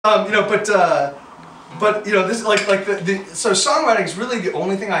But you know, this so songwriting is really the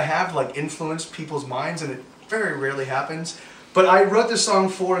only thing I have like influenced people's minds, and it very rarely happens. But I wrote this song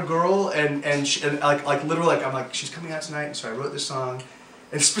for a girl, and literally I'm like, she's coming out tonight, and so I wrote this song,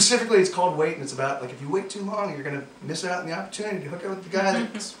 and specifically it's called Wait, and it's about like if you wait too long, you're gonna miss out on the opportunity to hook up with the guy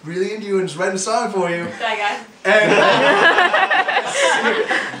that's really into you and is writing a song for you. That guy.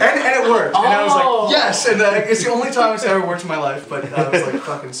 And it worked, and I was like, yes, and it's the only time it's ever worked in my life, but I was like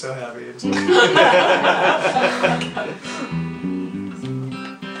fucking so happy.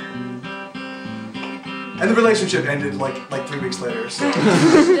 And the relationship ended like 3 weeks later. So.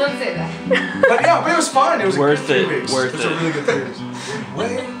 Don't say that. But yeah, but it was fun. It was worth a good it. 3 weeks. Worth it was a really good 3 weeks.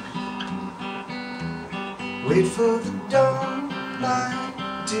 Wait for the dawn, my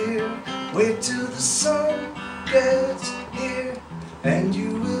dear. Wait till the sun gets here, and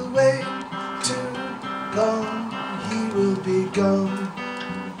you will wait too long. He will be gone.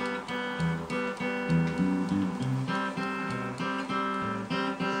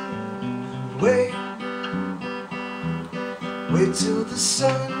 Wait till the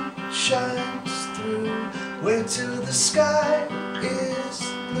sun shines through. Wait till the sky is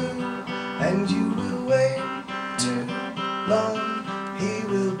blue, and you will wait too long. He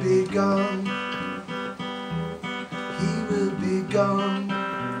will be gone. He will be gone.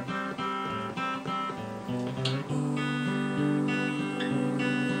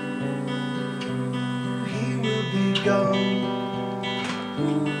 He will be gone.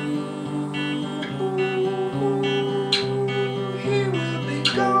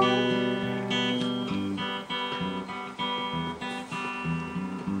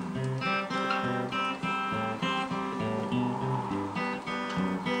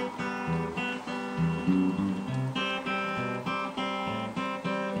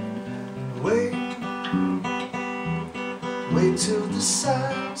 Wait till the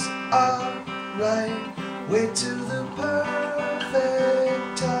signs are right. Wait till the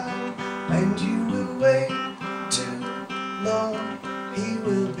perfect time, and you will wait too long. He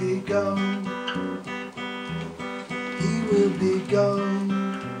will be gone. He will be gone.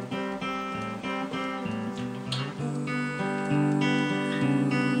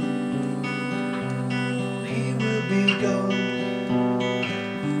 He will be gone.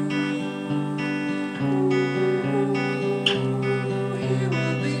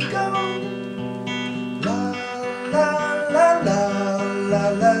 La la la la la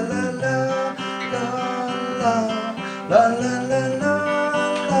la la la la la la la la la.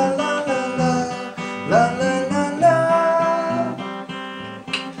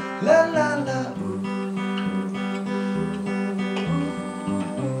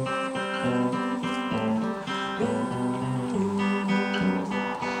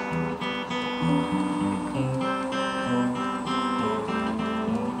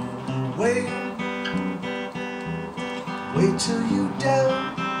 Wait till you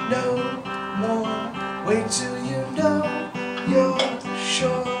don't know more. Wait till you know you're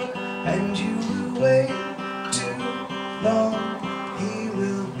sure, and you will wait too long. He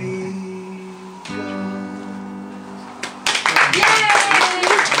will be gone. Yay!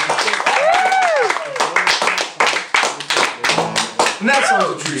 And that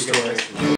song's a true story.